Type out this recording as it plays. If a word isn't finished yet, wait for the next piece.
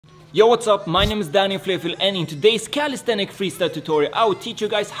Yo, what's up? My name is Flefil, and in today's Calisthenics Freestyle tutorial I will teach you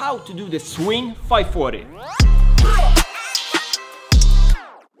guys how to do the swing 540.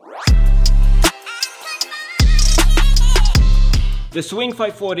 The swing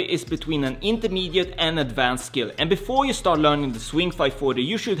 540 is between an intermediate and advanced skill, and before you start learning the swing 540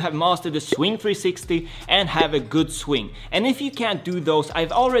 you should have mastered the swing 360 and have a good swing. And if you can't do those,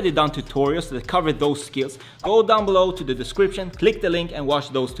 I've already done tutorials that cover those skills. Go down below to the description, click the link and watch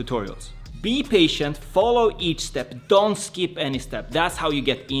those tutorials. Be patient, follow each step, don't skip any step, that's how you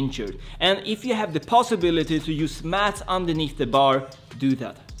get injured. And if you have the possibility to use mats underneath the bar, do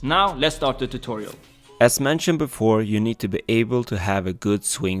that. Now let's start the tutorial. As mentioned before, you need to be able to have a good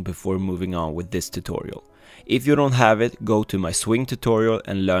swing before moving on with this tutorial. If you don't have it, go to my swing tutorial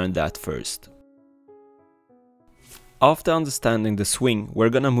and learn that first. After understanding the swing, we're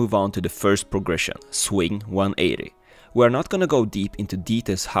gonna move on to the first progression, swing 180. We're not gonna go deep into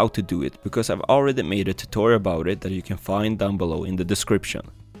details how to do it because I've already made a tutorial about it that you can find down below in the description.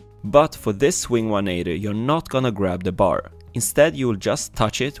 But for this swing 180, you're not gonna grab the bar. Instead, you will just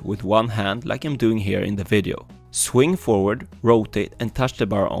touch it with one hand like I'm doing here in the video. Swing forward, rotate and touch the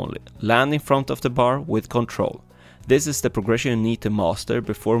bar only. Land in front of the bar with control. This is the progression you need to master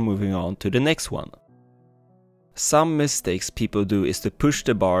before moving on to the next one. Some mistakes people do is to push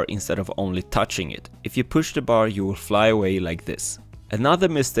the bar instead of only touching it. If you push the bar, you will fly away like this. Another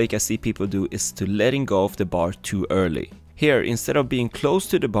mistake I see people do is to letting go of the bar too early. Here, instead of being close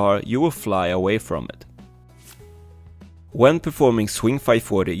to the bar, you will fly away from it. When performing swing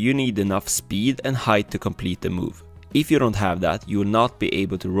 540, you need enough speed and height to complete the move. If you don't have that, you will not be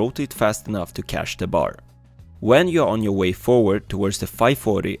able to rotate fast enough to catch the bar. When you're on your way forward towards the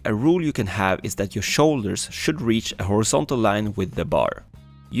 540, a rule you can have is that your shoulders should reach a horizontal line with the bar.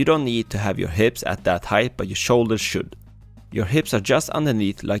 You don't need to have your hips at that height, but your shoulders should. Your hips are just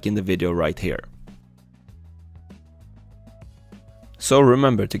underneath like in the video right here. So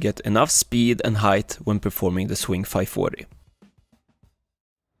remember to get enough speed and height when performing the swing 540.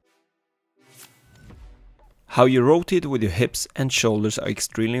 How you rotate with your hips and shoulders are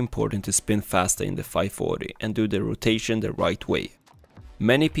extremely important to spin faster in the 540 and do the rotation the right way.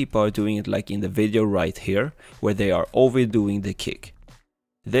 Many people are doing it like in the video right here, where they are overdoing the kick.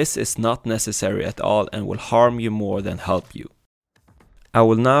 This is not necessary at all and will harm you more than help you. I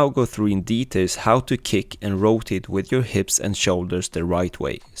will now go through in details how to kick and rotate with your hips and shoulders the right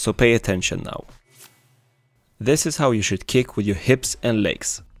way, so pay attention now. This is how you should kick with your hips and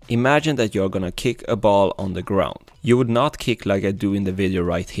legs. Imagine that you are gonna kick a ball on the ground. You would not kick like I do in the video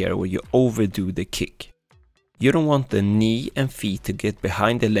right here where you overdo the kick. You don't want the knee and feet to get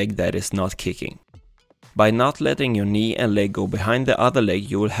behind the leg that is not kicking. By not letting your knee and leg go behind the other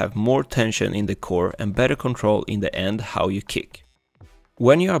leg, you will have more tension in the core and better control in the end how you kick.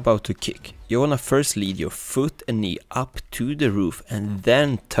 When you are about to kick, you want to first lead your foot and knee up to the roof and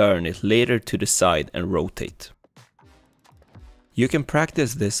then turn it later to the side and rotate. You can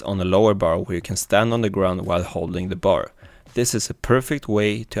practice this on a lower bar where you can stand on the ground while holding the bar. This is a perfect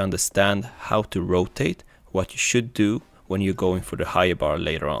way to understand how to rotate, what you should do when you're going for the higher bar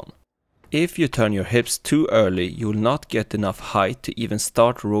later on. If you turn your hips too early, you will not get enough height to even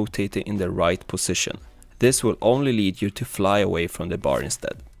start rotating in the right position. This will only lead you to fly away from the bar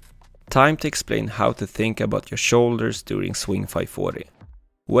instead. Time to explain how to think about your shoulders during swing 540.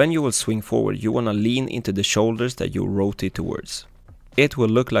 When you will swing forward, you want to lean into the shoulders that you rotate towards. It will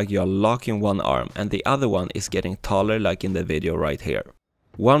look like you are locking one arm and the other one is getting taller like in the video right here.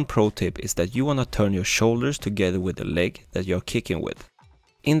 One pro tip is that you want to turn your shoulders together with the leg that you're kicking with.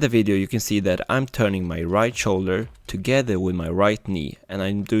 In the video you can see that I'm turning my right shoulder together with my right knee and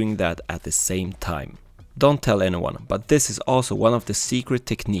I'm doing that at the same time. Don't tell anyone, but this is also one of the secret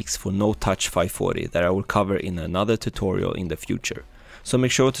techniques for no touch 540 that I will cover in another tutorial in the future. So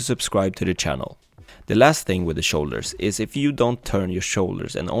make sure to subscribe to the channel. The last thing with the shoulders is if you don't turn your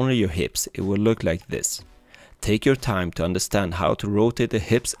shoulders and only your hips, it will look like this. Take your time to understand how to rotate the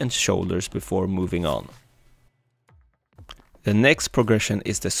hips and shoulders before moving on. The next progression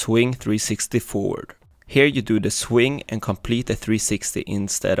is the swing 360 forward. Here you do the swing and complete the 360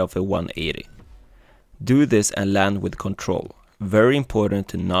 instead of a 180. Do this and land with control. Very important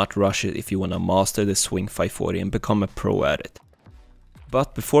to not rush it if you want to master the swing 540 and become a pro at it.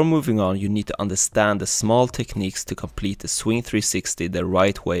 But before moving on, you need to understand the small techniques to complete the swing 360 the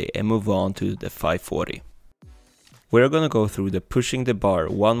right way and move on to the 540. We're gonna go through the pushing the bar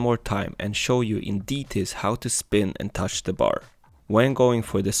one more time and show you in details how to spin and touch the bar. When going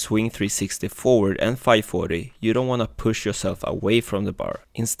for the swing 360 forward and 540, you don't want to push yourself away from the bar.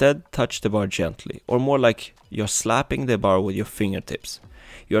 Instead, touch the bar gently, or more like you're slapping the bar with your fingertips.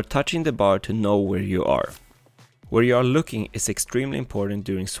 You are touching the bar to know where you are. Where you are looking is extremely important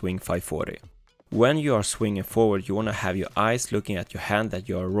during swing 540. When you are swinging forward, you want to have your eyes looking at your hand that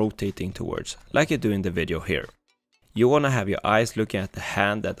you are rotating towards, like you do in the video here. You want to have your eyes looking at the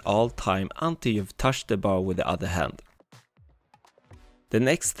hand at all time until you've touched the bar with the other hand. The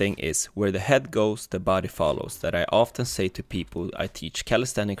next thing is, where the head goes, the body follows, that I often say to people I teach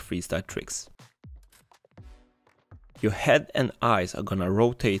calisthenics freestyle tricks. Your head and eyes are gonna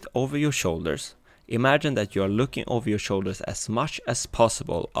rotate over your shoulders. Imagine that you are looking over your shoulders as much as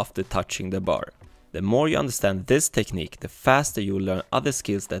possible after touching the bar. The more you understand this technique, the faster you will learn other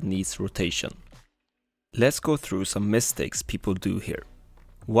skills that needs rotation. Let's go through some mistakes people do here.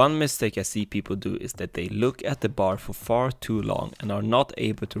 One mistake I see people do is that they look at the bar for far too long and are not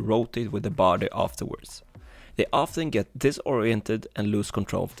able to rotate with the body afterwards. They often get disoriented and lose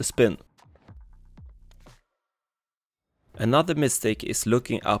control of the spin. Another mistake is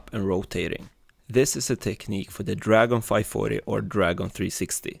looking up and rotating. This is a technique for the Dragon 540 or Dragon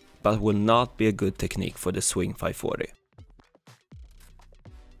 360, but will not be a good technique for the Swing 540.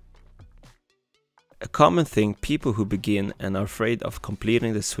 A common thing people who begin and are afraid of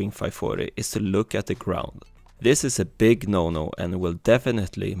completing the Swing 540 is to look at the ground. This is a big no-no and will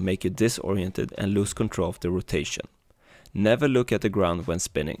definitely make you disoriented and lose control of the rotation. Never look at the ground when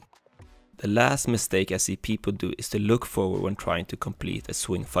spinning. The last mistake I see people do is to look forward when trying to complete a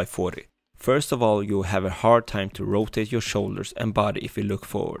Swing 540. First of all, you will have a hard time to rotate your shoulders and body if you look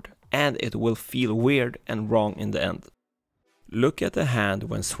forward, and it will feel weird and wrong in the end. Look at the hand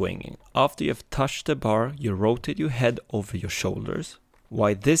when swinging. After you have touched the bar, you rotate your head over your shoulders.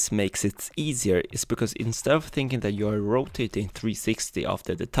 Why this makes it easier is because instead of thinking that you are rotating 360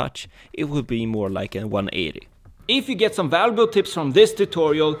 after the touch, it will be more like a 180. If you get some valuable tips from this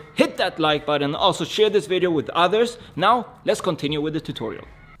tutorial, hit that like button and also share this video with others. Now, let's continue with the tutorial.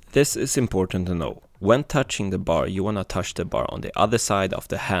 This is important to know. When touching the bar, you want to touch the bar on the other side of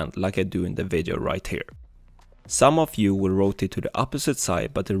the hand like I do in the video right here. Some of you will rotate to the opposite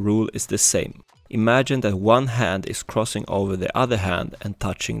side, but the rule is the same. Imagine that one hand is crossing over the other hand and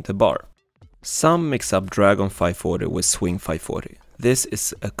touching the bar. Some mix up Dragon 540 with Swing 540. This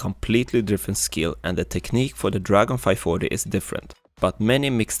is a completely different skill and the technique for the Dragon 540 is different, but many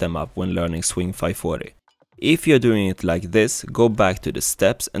mix them up when learning Swing 540. If you're doing it like this, go back to the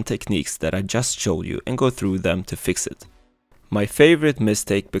steps and techniques that I just showed you and go through them to fix it. My favorite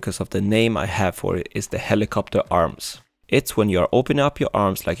mistake because of the name I have for it is the helicopter arms. It's when you are opening up your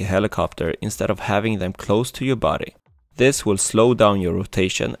arms like a helicopter instead of having them close to your body. This will slow down your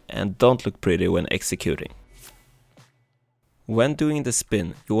rotation and don't look pretty when executing. When doing the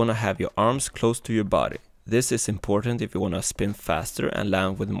spin, you want to have your arms close to your body. This is important if you want to spin faster and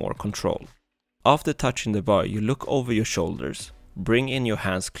land with more control. After touching the bar, you look over your shoulders, bring in your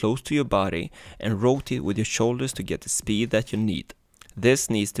hands close to your body and rotate with your shoulders to get the speed that you need. This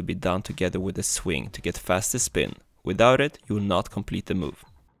needs to be done together with the swing to get faster spin. Without it, you will not complete the move.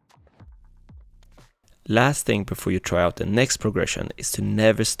 Last thing before you try out the next progression is to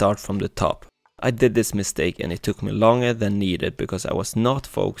never start from the top. I did this mistake and it took me longer than needed because I was not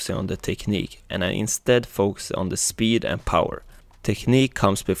focusing on the technique and I instead focused on the speed and power. Technique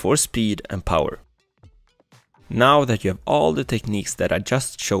comes before speed and power. Now that you have all the techniques that I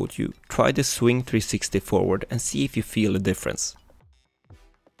just showed you, try the Swing 360 forward and see if you feel a difference.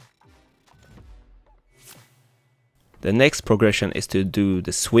 The next progression is to do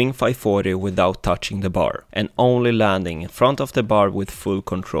the Swing 540 without touching the bar and only landing in front of the bar with full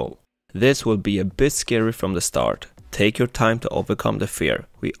control. This will be a bit scary from the start. Take your time to overcome the fear.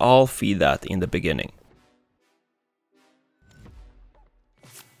 We all feel that in the beginning.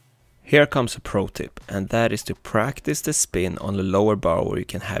 Here comes a pro tip, and that is to practice the spin on the lower bar where you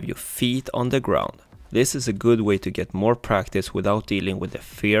can have your feet on the ground. This is a good way to get more practice without dealing with the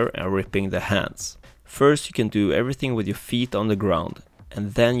fear and ripping the hands. First you can do everything with your feet on the ground,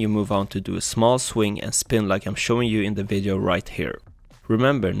 and then you move on to do a small swing and spin like I'm showing you in the video right here.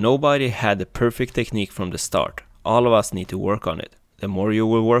 Remember, nobody had the perfect technique from the start. All of us need to work on it. The more you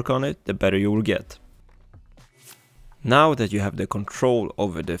will work on it, the better you will get. Now that you have the control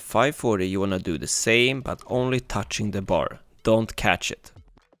over the 540, you want to do the same but only touching the bar. Don't catch it.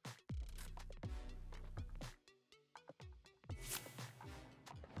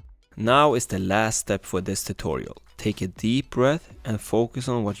 Now is the last step for this tutorial. Take a deep breath and focus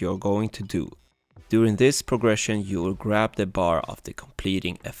on what you are going to do. During this progression, you will grab the bar after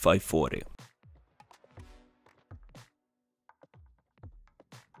completing a 540.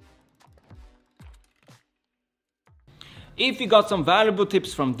 If you got some valuable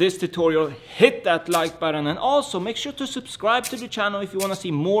tips from this tutorial, hit that like button, and also make sure to subscribe to the channel if you want to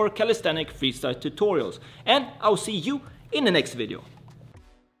see more calisthenic freestyle tutorials. And I'll see you in the next video.